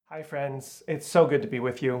Hi friends, it's so good to be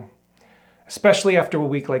with you, especially after a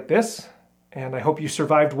week like this, and I hope you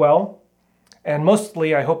survived well. And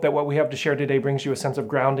mostly, I hope that what we have to share today brings you a sense of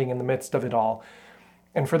grounding in the midst of it all.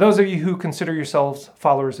 And for those of you who consider yourselves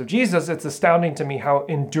followers of Jesus, it's astounding to me how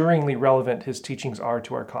enduringly relevant his teachings are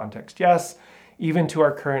to our context. Yes, even to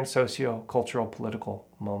our current socio-cultural political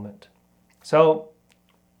moment. So,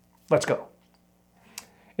 let's go.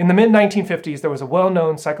 In the mid-1950s, there was a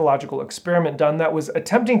well-known psychological experiment done that was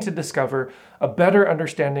attempting to discover a better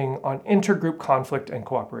understanding on intergroup conflict and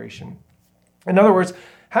cooperation. In other words,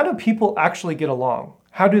 how do people actually get along?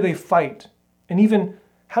 How do they fight? And even,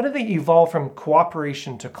 how do they evolve from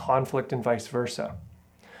cooperation to conflict and vice versa?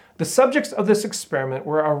 The subjects of this experiment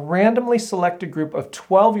were a randomly selected group of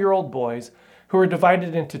 12-year-old boys who were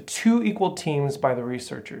divided into two equal teams by the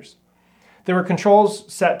researchers. There were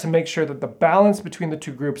controls set to make sure that the balance between the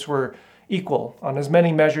two groups were equal on as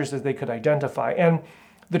many measures as they could identify. And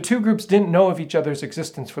the two groups didn't know of each other's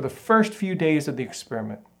existence for the first few days of the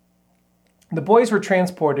experiment. The boys were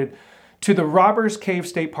transported to the Robbers Cave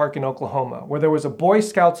State Park in Oklahoma, where there was a Boy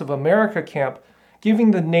Scouts of America camp giving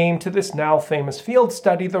the name to this now famous field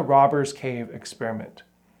study, the Robbers Cave experiment.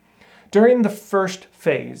 During the first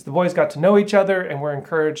phase, the boys got to know each other and were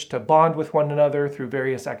encouraged to bond with one another through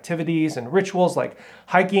various activities and rituals like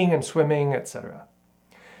hiking and swimming, etc.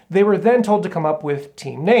 They were then told to come up with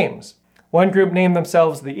team names. One group named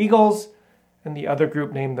themselves the Eagles, and the other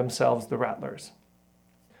group named themselves the Rattlers.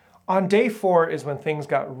 On day 4 is when things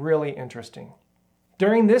got really interesting.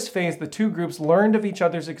 During this phase, the two groups learned of each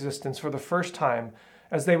other's existence for the first time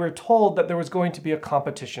as they were told that there was going to be a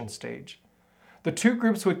competition stage. The two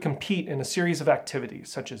groups would compete in a series of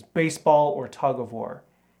activities, such as baseball or tug of war.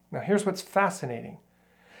 Now here's what's fascinating.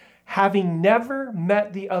 Having never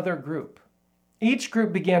met the other group, each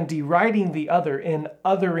group began deriding the other in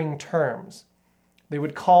othering terms. They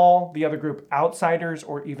would call the other group outsiders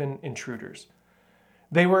or even intruders.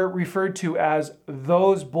 They were referred to as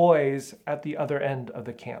those boys at the other end of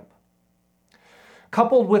the camp.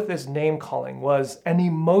 Coupled with this name-calling was an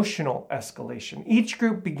emotional escalation. Each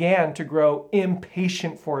group began to grow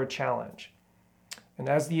impatient for a challenge. And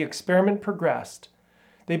as the experiment progressed,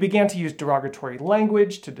 they began to use derogatory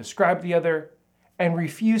language to describe the other and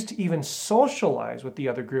refused to even socialize with the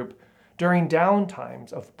other group during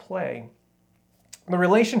downtimes of play. The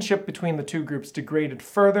relationship between the two groups degraded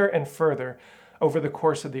further and further over the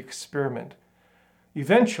course of the experiment,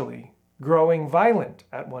 eventually growing violent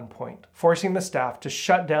at one point, forcing the staff to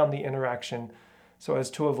shut down the interaction so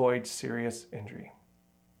as to avoid serious injury.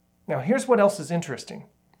 Now, here's what else is interesting.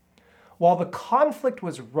 While the conflict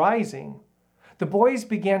was rising, the boys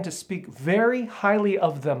began to speak very highly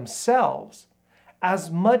of themselves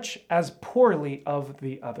as much as poorly of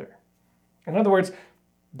the other. In other words,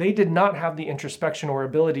 they did not have the introspection or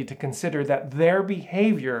ability to consider that their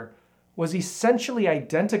behavior was essentially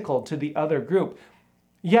identical to the other group.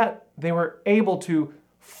 Yet they were able to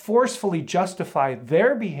forcefully justify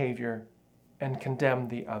their behavior and condemn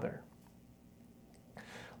the other.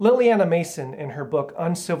 Liliana Mason, in her book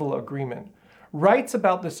Uncivil Agreement, writes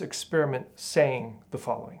about this experiment saying the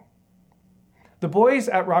following. The boys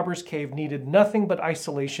at Robbers Cave needed nothing but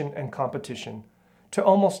isolation and competition to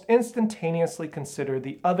almost instantaneously consider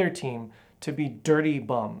the other team to be dirty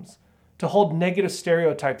bums, to hold negative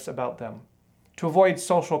stereotypes about them, to avoid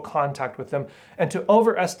social contact with them, and to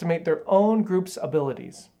overestimate their own group's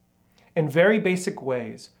abilities. In very basic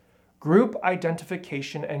ways, group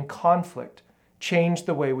identification and conflict change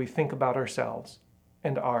the way we think about ourselves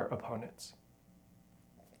and our opponents.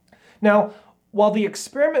 Now, while the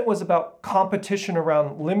experiment was about competition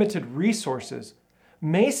around limited resources,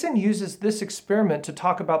 Mason uses this experiment to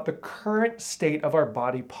talk about the current state of our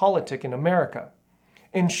body politic in America.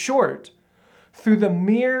 In short, through the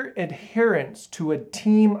mere adherence to a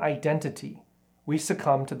team identity, we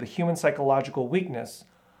succumb to the human psychological weakness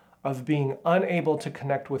of being unable to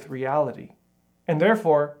connect with reality, and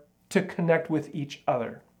therefore to connect with each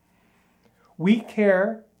other. We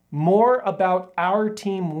care more about our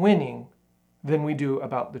team winning than we do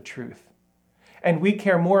about the truth. And we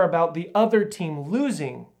care more about the other team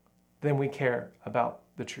losing than we care about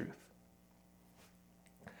the truth.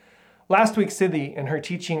 Last week, Siddhi, in her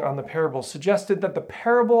teaching on the parable, suggested that the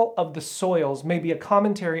parable of the soils may be a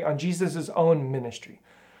commentary on Jesus' own ministry,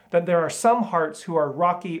 that there are some hearts who are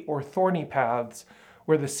rocky or thorny paths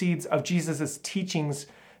where the seeds of Jesus' teachings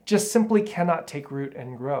just simply cannot take root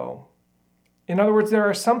and grow. In other words, there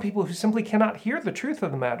are some people who simply cannot hear the truth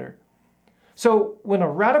of the matter. So when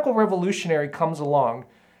a radical revolutionary comes along,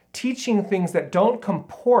 teaching things that don't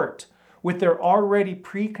comport with their already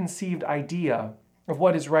preconceived idea of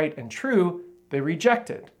what is right and true, they reject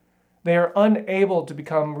it. They are unable to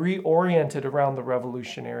become reoriented around the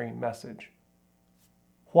revolutionary message.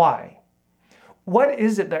 Why? What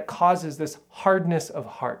is it that causes this hardness of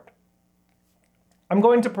heart? I'm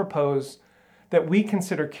going to propose that we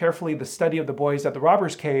consider carefully the study of the boys at the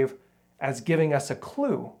robber's cave as giving us a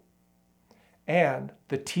clue, and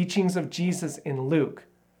the teachings of Jesus in Luke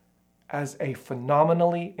as a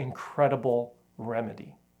phenomenally incredible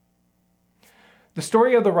remedy. The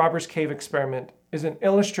story of the robber's cave experiment is an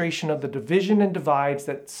illustration of the division and divides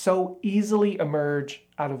that so easily emerge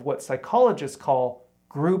out of what psychologists call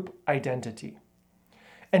group identity.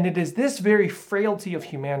 And it is this very frailty of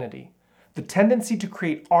humanity, the tendency to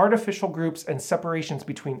create artificial groups and separations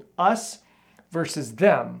between us versus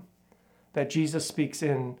them, that Jesus speaks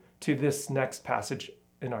into this next passage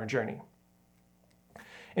in our journey.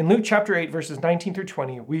 In Luke chapter 8, verses 19 through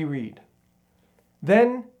 20, we read,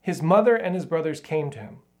 "Then his mother and his brothers came to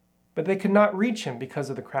him, but they could not reach him because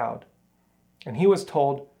of the crowd. And he was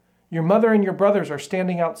told, 'Your mother and your brothers are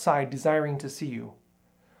standing outside desiring to see you.'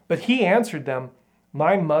 But he answered them,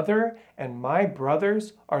 'My mother and my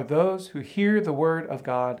brothers are those who hear the word of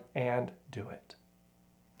God and do it.'"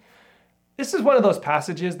 This is one of those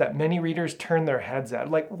passages that many readers turn their heads at.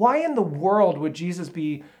 Like, why in the world would Jesus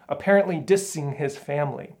be apparently dissing his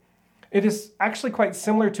family? It is actually quite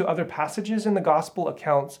similar to other passages in the gospel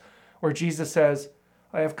accounts where Jesus says,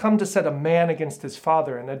 "I have come to set a man against his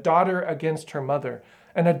father, and a daughter against her mother,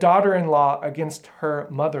 and a daughter-in-law against her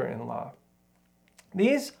mother-in-law."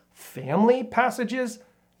 These family passages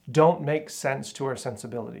don't make sense to our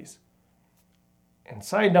sensibilities. And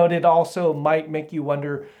side note, it also might make you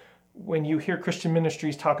wonder when you hear Christian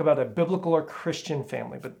ministries talk about a biblical or Christian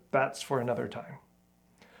family, but that's for another time.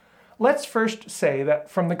 Let's first say that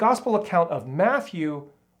from the gospel account of Matthew,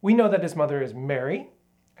 we know that his mother is Mary,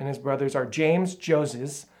 and his brothers are James,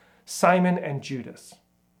 Joseph, Simon, and Judas.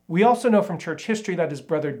 We also know from church history that his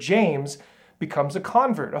brother James becomes a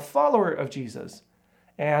convert, a follower of Jesus,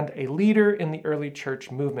 and a leader in the early church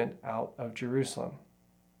movement out of Jerusalem.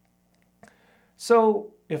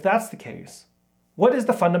 So, if that's the case, what is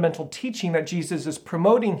the fundamental teaching that Jesus is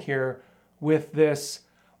promoting here with this,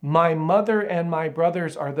 "My mother and my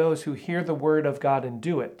brothers are those who hear the word of God and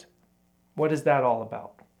do it"? What is that all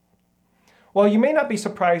about? Well, you may not be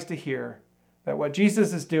surprised to hear that what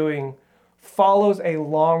Jesus is doing follows a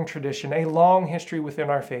long tradition, a long history within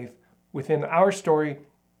our faith, within our story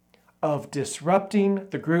of disrupting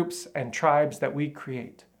the groups and tribes that we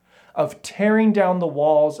create, of tearing down the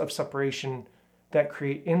walls of separation that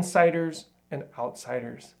create insiders and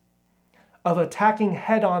outsiders, of attacking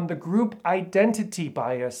head-on the group identity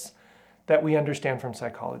bias that we understand from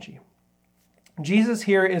psychology. Jesus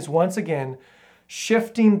here is once again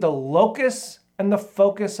shifting the locus and the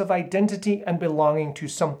focus of identity and belonging to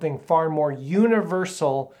something far more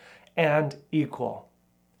universal and equal.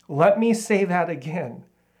 Let me say that again.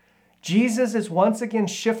 Jesus is once again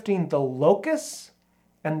shifting the locus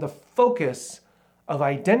and the focus of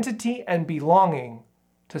identity and belonging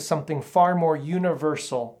to something far more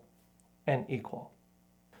universal and equal.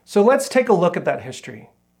 So let's take a look at that history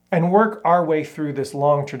and work our way through this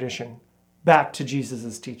long tradition back to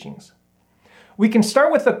Jesus' teachings. We can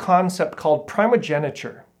start with a concept called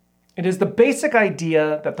primogeniture. It is the basic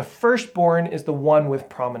idea that the firstborn is the one with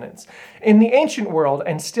prominence. In the ancient world,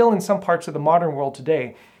 and still in some parts of the modern world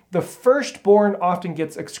today, the firstborn often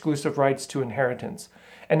gets exclusive rights to inheritance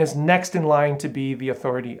and is next in line to be the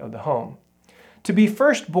authority of the home. To be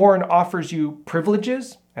firstborn offers you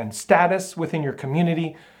privileges and status within your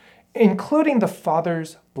community, including the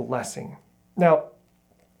father's blessing. Now,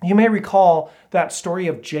 you may recall that story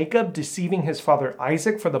of Jacob deceiving his father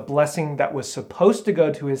Isaac for the blessing that was supposed to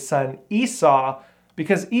go to his son Esau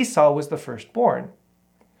because Esau was the firstborn.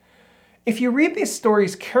 If you read these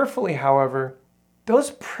stories carefully, however,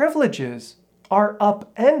 those privileges are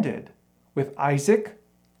upended with Isaac,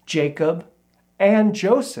 Jacob, and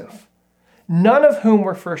Joseph, none of whom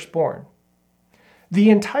were firstborn. The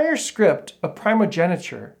entire script of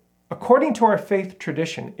primogeniture, according to our faith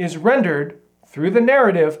tradition, is rendered through the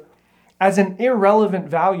narrative as an irrelevant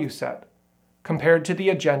value set compared to the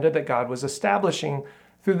agenda that God was establishing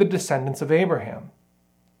through the descendants of Abraham.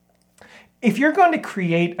 If you're going to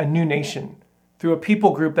create a new nation through a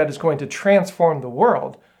people group that is going to transform the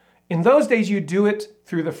world, in those days you do it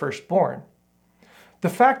through the firstborn. The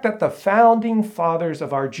fact that the founding fathers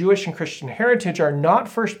of our Jewish and Christian heritage are not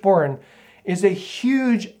firstborn is a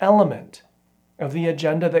huge element of the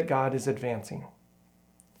agenda that God is advancing.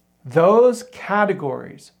 Those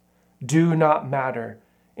categories do not matter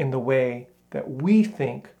in the way that we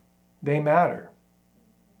think they matter.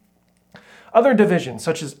 Other divisions,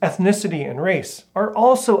 such as ethnicity and race, are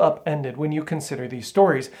also upended when you consider these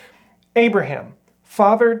stories. Abraham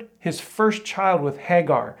fathered his first child with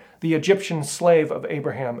Hagar, the Egyptian slave of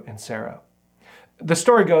Abraham and Sarah. The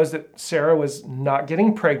story goes that Sarah was not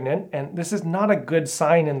getting pregnant, and this is not a good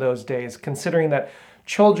sign in those days, considering that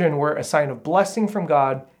children were a sign of blessing from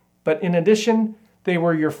God, but in addition, they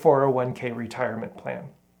were your 401k retirement plan.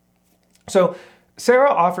 So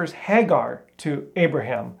Sarah offers Hagar to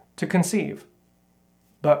Abraham to conceive.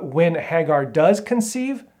 But when Hagar does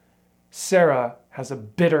conceive, Sarah has a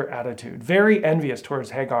bitter attitude, very envious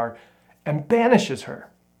towards Hagar, and banishes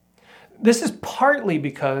her. This is partly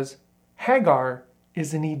because Hagar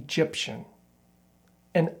is an Egyptian,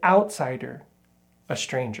 an outsider, a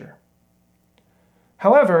stranger.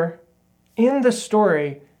 However, in the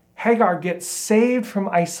story, Hagar gets saved from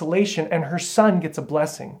isolation and her son gets a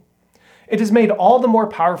blessing. It is made all the more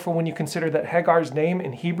powerful when you consider that Hagar's name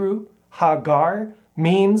in Hebrew, Hagar,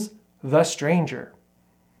 means the stranger.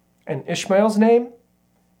 And Ishmael's name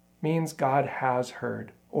means God has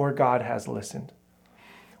heard or God has listened.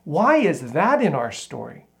 Why is that in our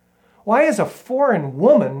story? Why is a foreign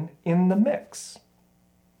woman in the mix?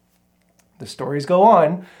 The stories go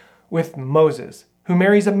on with Moses, who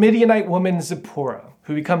marries a Midianite woman, Zipporah,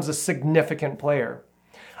 who becomes a significant player.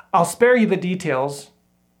 I'll spare you the details,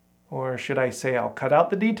 or should I say I'll cut out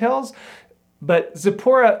the details, but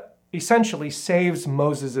Zipporah essentially saves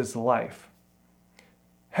Moses' life.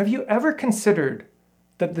 Have you ever considered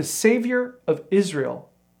that the Savior of Israel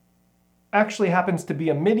actually happens to be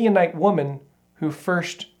a Midianite woman who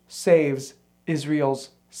first saves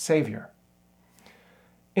Israel's Savior?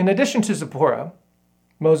 In addition to Zipporah,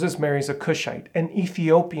 Moses marries a Cushite, an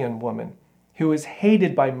Ethiopian woman, who is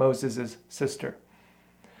hated by Moses' sister.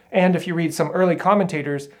 And if you read some early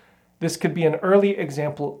commentators, this could be an early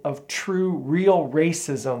example of true, real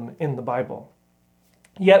racism in the Bible.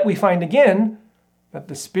 Yet we find again that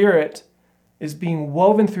the Spirit is being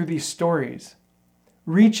woven through these stories,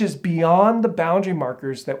 reaches beyond the boundary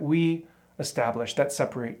markers that we establish that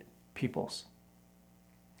separate peoples.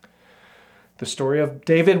 The story of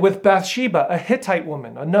David with Bathsheba, a Hittite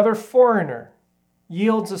woman, another foreigner,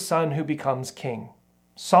 yields a son who becomes king,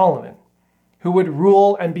 Solomon, who would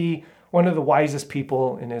rule and be one of the wisest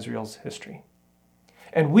people in Israel's history.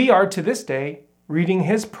 And we are, to this day, reading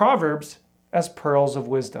his Proverbs as pearls of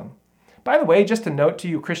wisdom. By the way, just a note to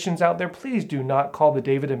you Christians out there, please do not call the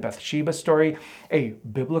David and Bathsheba story a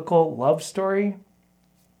biblical love story.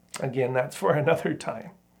 Again, that's for another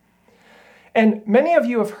time. And many of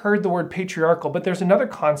you have heard the word patriarchal, but there's another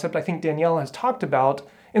concept I think Danielle has talked about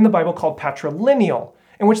in the Bible called patrilineal,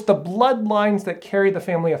 in which the bloodlines that carry the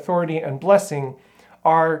family authority and blessing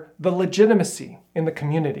are the legitimacy in the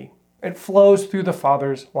community. It flows through the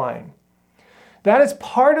father's line. That is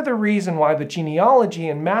part of the reason why the genealogy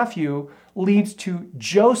in Matthew leads to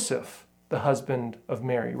Joseph, the husband of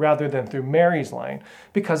Mary, rather than through Mary's line,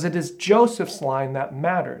 because it is Joseph's line that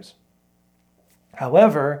matters.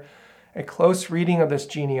 However, a close reading of this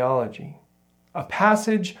genealogy, a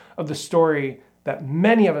passage of the story that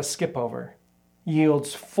many of us skip over,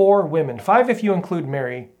 yields 4 women, 5 if you include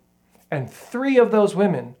Mary, and 3 of those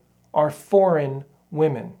women are foreign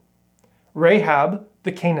women. Rahab,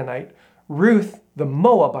 the Canaanite, Ruth, the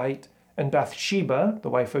Moabite, and Bathsheba, the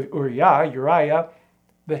wife of Uriah,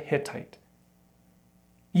 the Hittite.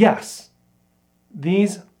 Yes,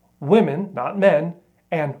 these women, not men,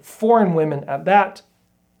 and foreign women at that,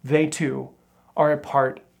 they too are a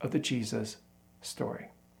part of the Jesus story.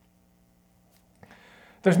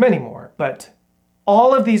 There's many more, but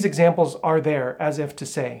all of these examples are there as if to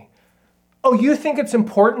say, oh, you think it's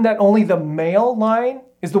important that only the male line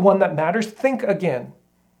is the one that matters? Think again.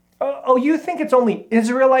 Oh, you think it's only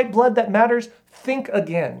Israelite blood that matters? Think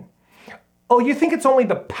again. Oh, you think it's only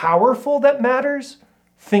the powerful that matters?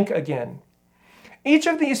 Think again. Each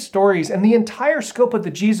of these stories and the entire scope of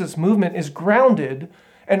the Jesus movement is grounded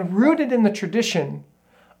and rooted in the tradition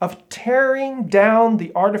of tearing down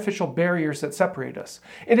the artificial barriers that separate us.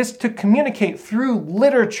 It is to communicate through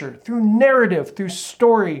literature, through narrative, through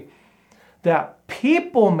story, that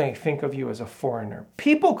people may think of you as a foreigner.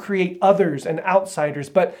 People create others and outsiders,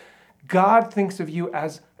 but God thinks of you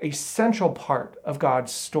as a central part of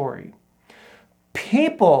God's story.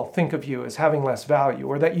 People think of you as having less value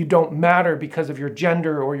or that you don't matter because of your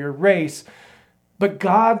gender or your race, but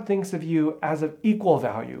God thinks of you as of equal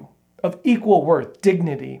value, of equal worth,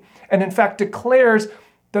 dignity, and in fact declares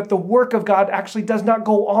that the work of God actually does not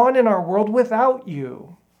go on in our world without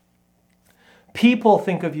you. People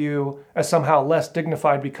think of you as somehow less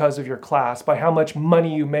dignified because of your class, by how much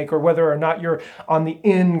money you make, or whether or not you're on the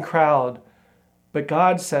in crowd. But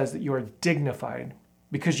God says that you are dignified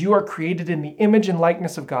because you are created in the image and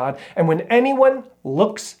likeness of God. And when anyone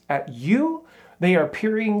looks at you, they are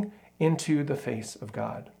peering into the face of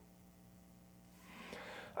God.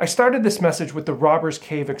 I started this message with the Robbers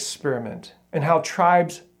Cave experiment and how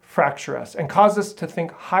tribes fracture us and cause us to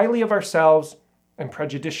think highly of ourselves and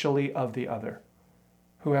prejudicially of the other,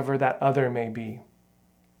 whoever that other may be.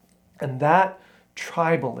 And that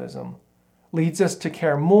tribalism leads us to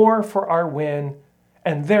care more for our win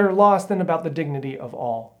and their loss than about the dignity of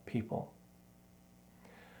all people.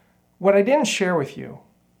 What I didn't share with you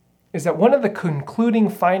is that one of the concluding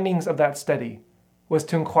findings of that study was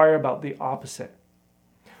to inquire about the opposite.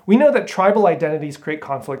 We know that tribal identities create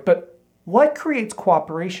conflict, but what creates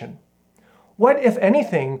cooperation? What, if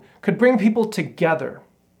anything, could bring people together,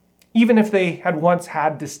 even if they had once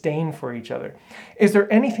had disdain for each other? Is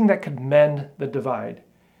there anything that could mend the divide,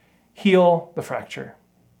 heal the fracture,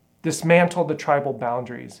 dismantle the tribal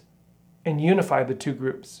boundaries, and unify the two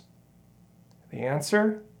groups? The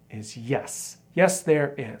answer is yes. Yes,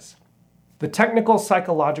 there is. The technical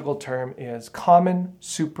psychological term is common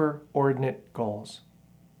superordinate goals.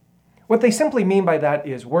 What they simply mean by that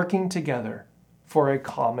is working together for a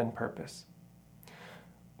common purpose.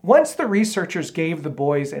 Once the researchers gave the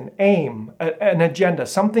boys an aim, an agenda,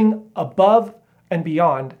 something above and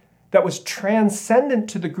beyond that was transcendent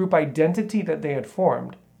to the group identity that they had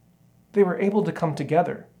formed, they were able to come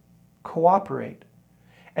together, cooperate,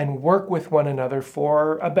 and work with one another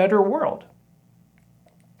for a better world.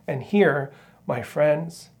 And here, my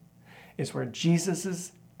friends, is where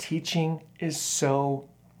Jesus' teaching is so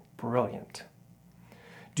brilliant.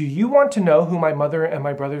 Do you want to know who my mother and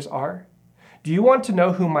my brothers are? Do you want to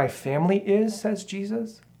know who my family is, says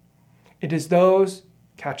Jesus? It is those,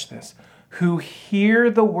 catch this, who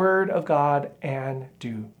hear the word of God and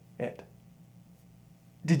do it.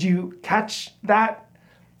 Did you catch that?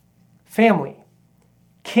 Family,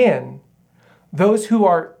 kin, those who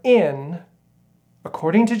are in,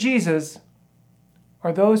 according to Jesus,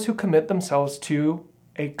 are those who commit themselves to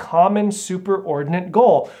a common superordinate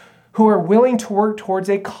goal, who are willing to work towards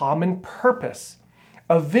a common purpose,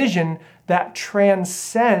 a vision that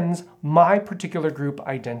transcends my particular group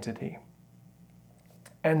identity.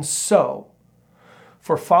 And so,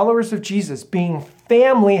 for followers of Jesus, being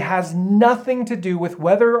family has nothing to do with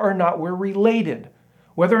whether or not we're related,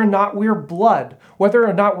 whether or not we're blood, whether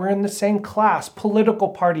or not we're in the same class, political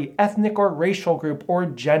party, ethnic or racial group, or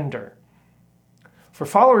gender. For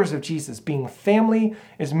followers of Jesus, being family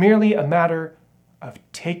is merely a matter of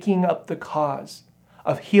taking up the cause,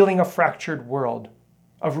 of healing a fractured world,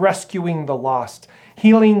 of rescuing the lost,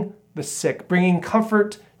 healing the sick, bringing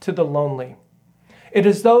comfort to the lonely. It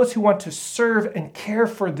is those who want to serve and care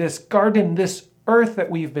for this garden, this earth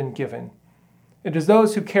that we've been given. It is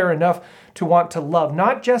those who care enough to want to love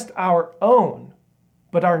not just our own,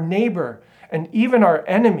 but our neighbor and even our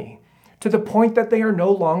enemy, to the point that they are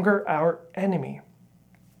no longer our enemy.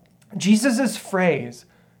 Jesus' phrase,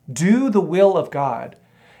 "do the will of God,"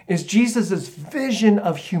 is Jesus' vision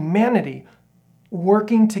of humanity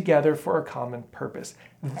working together for a common purpose.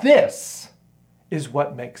 This is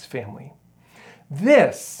what makes family.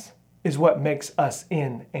 This is what makes us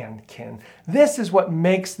in and kin. This is what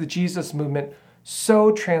makes the Jesus movement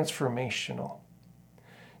so transformational.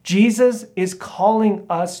 Jesus is calling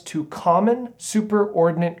us to common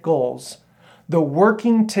superordinate goals, the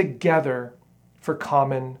working together for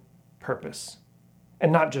common purpose.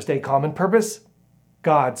 And not just a common purpose,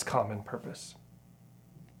 God's common purpose.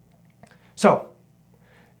 So,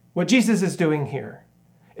 what Jesus is doing here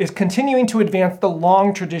is continuing to advance the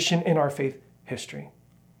long tradition in our faith history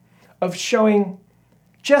of showing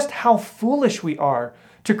just how foolish we are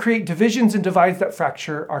to create divisions and divides that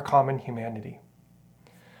fracture our common humanity.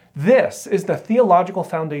 This is the theological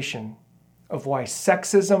foundation of why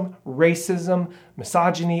sexism, racism,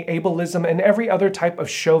 misogyny, ableism, and every other type of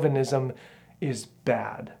chauvinism is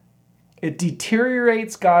bad. It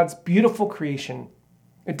deteriorates God's beautiful creation.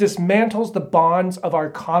 It dismantles the bonds of our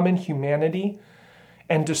common humanity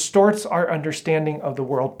and distorts our understanding of the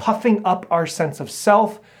world, puffing up our sense of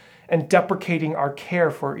self and deprecating our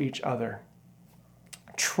care for each other.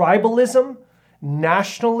 Tribalism,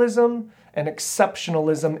 nationalism, and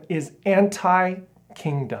exceptionalism is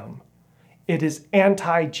anti-kingdom. It is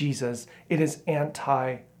anti-Jesus. It is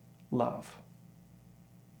anti-love.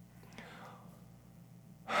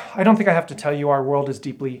 I don't think I have to tell you our world is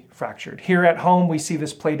deeply fractured. Here at home, we see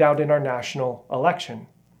this played out in our national election.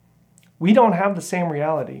 We don't have the same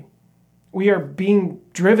reality. We are being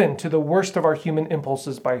driven to the worst of our human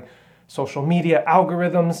impulses by social media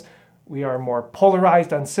algorithms. We are more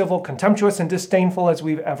polarized, uncivil, contemptuous, and disdainful as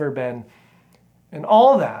we've ever been. And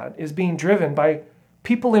all that is being driven by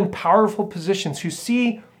people in powerful positions who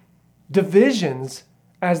see divisions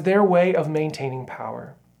as their way of maintaining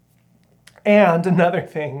power. And another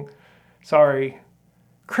thing,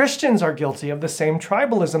 Christians are guilty of the same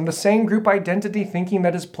tribalism, the same group identity thinking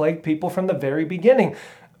that has plagued people from the very beginning.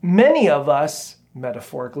 Many of us,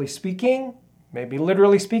 metaphorically speaking, maybe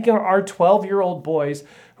literally speaking, are 12-year-old boys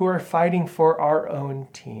who are fighting for our own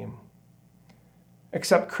team.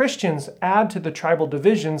 Except Christians add to the tribal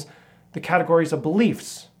divisions the categories of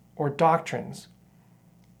beliefs or doctrines.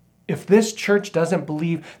 If this church doesn't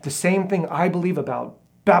believe the same thing I believe about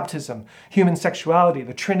baptism, human sexuality,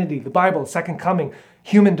 the Trinity, the Bible, the second coming,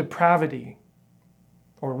 human depravity,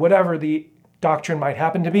 or whatever the doctrine might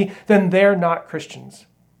happen to be, then they're not Christians.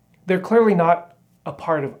 They're clearly not a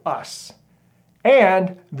part of us.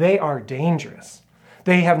 And they are dangerous.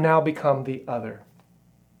 They have now become the other.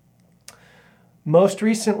 Most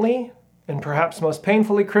recently, and perhaps most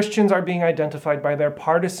painfully, Christians are being identified by their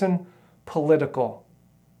partisan political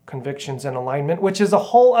convictions and alignment, which is a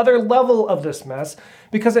whole other level of this mess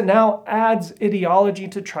because it now adds ideology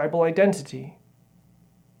to tribal identity.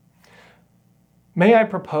 May I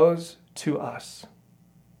propose to us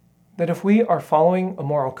that if we are following a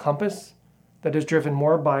moral compass that is driven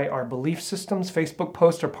more by our belief systems, Facebook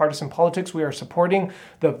posts, or partisan politics, we are supporting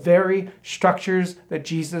the very structures that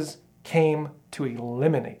Jesus came to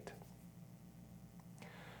eliminate.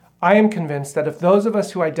 I am convinced that if those of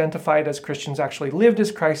us who identified as Christians actually lived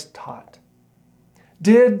as Christ taught,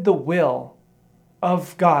 did the will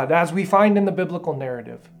of God, as we find in the biblical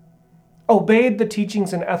narrative, obeyed the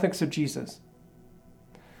teachings and ethics of Jesus,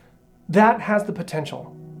 that has the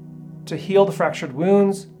potential to heal the fractured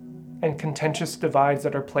wounds and contentious divides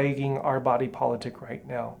that are plaguing our body politic right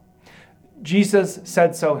now. Jesus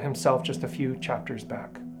said so himself just a few chapters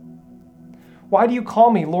back. Why do you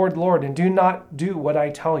call me Lord, Lord, and do not do what I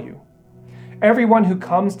tell you? Everyone who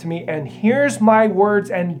comes to me and hears my words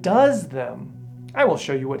and does them, I will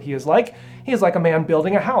show you what he is like. He is like a man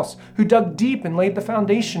building a house who dug deep and laid the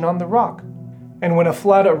foundation on the rock. And when a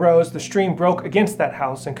flood arose, the stream broke against that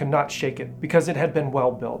house and could not shake it because it had been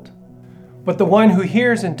well built. But the one who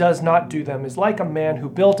hears and does not do them is like a man who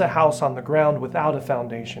built a house on the ground without a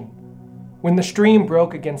foundation. When the stream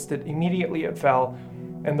broke against it, immediately it fell,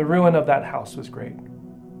 and the ruin of that house was great.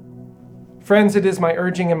 Friends, it is my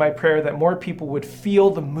urging and my prayer that more people would feel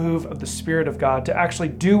the move of the Spirit of God to actually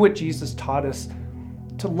do what Jesus taught us,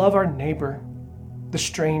 to love our neighbor, the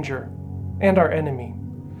stranger, and our enemy,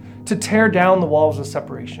 to tear down the walls of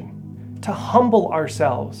separation, to humble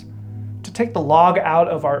ourselves, to take the log out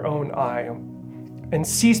of our own eye, and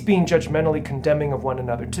cease being judgmentally condemning of one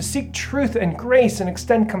another, to seek truth and grace and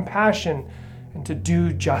extend compassion, and to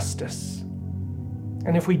do justice.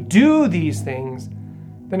 And if we do these things,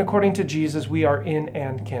 then according to Jesus, we are in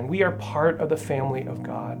and kin. We are part of the family of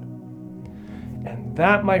God. And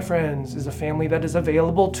that, my friends, is a family that is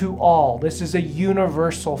available to all. This is a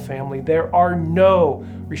universal family. There are no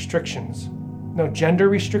restrictions. No gender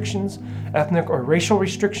restrictions, ethnic or racial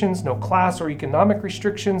restrictions, no class or economic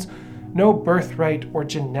restrictions, no birthright or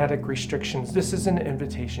genetic restrictions. This is an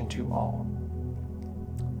invitation to all.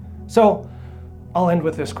 So, I'll end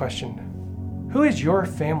with this question. Who is your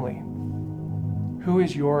family? Who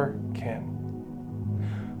is your kin?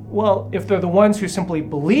 Well, if they're the ones who simply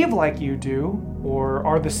believe like you do, or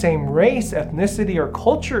are the same race, ethnicity, or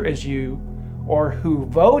culture as you, or who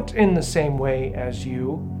vote in the same way as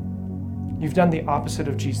you, you've done the opposite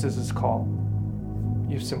of Jesus' call.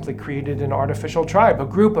 You've simply created an artificial tribe, a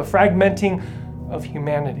group, a fragmenting of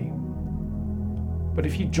humanity. But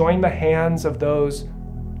if you join the hands of those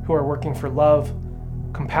who are working for love,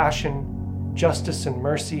 compassion, justice and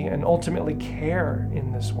mercy, and ultimately care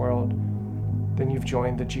in this world, then you've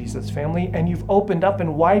joined the Jesus family, and you've opened up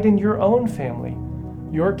and widened your own family,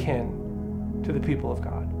 your kin, to the people of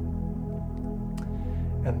God.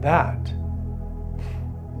 And that's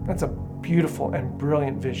a beautiful and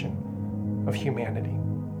brilliant vision of humanity.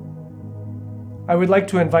 I would like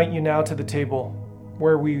to invite you now to the table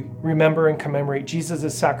where we remember and commemorate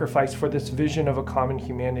Jesus' sacrifice for this vision of a common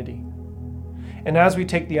humanity. And as we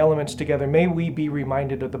take the elements together, may we be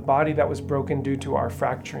reminded of the body that was broken due to our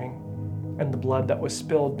fracturing and the blood that was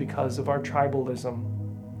spilled because of our tribalism.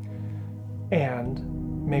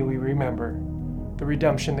 And may we remember the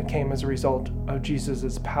redemption that came as a result of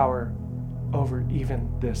Jesus' power over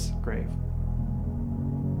even this grave.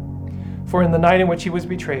 For in the night in which he was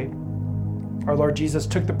betrayed, our Lord Jesus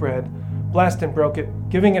took the bread, blessed and broke it,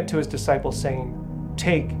 giving it to his disciples, saying,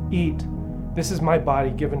 "Take, eat, this is my body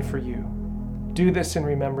given for you. Do this in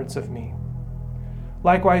remembrance of me."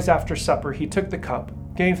 Likewise, after supper, he took the cup,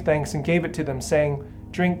 gave thanks, and gave it to them, saying,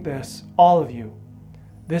 "Drink this, all of you.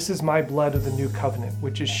 This is my blood of the new covenant,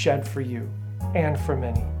 which is shed for you and for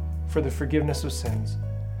many, for the forgiveness of sins.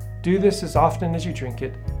 Do this as often as you drink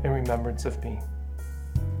it in remembrance of me."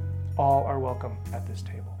 All are welcome at this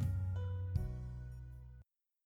table.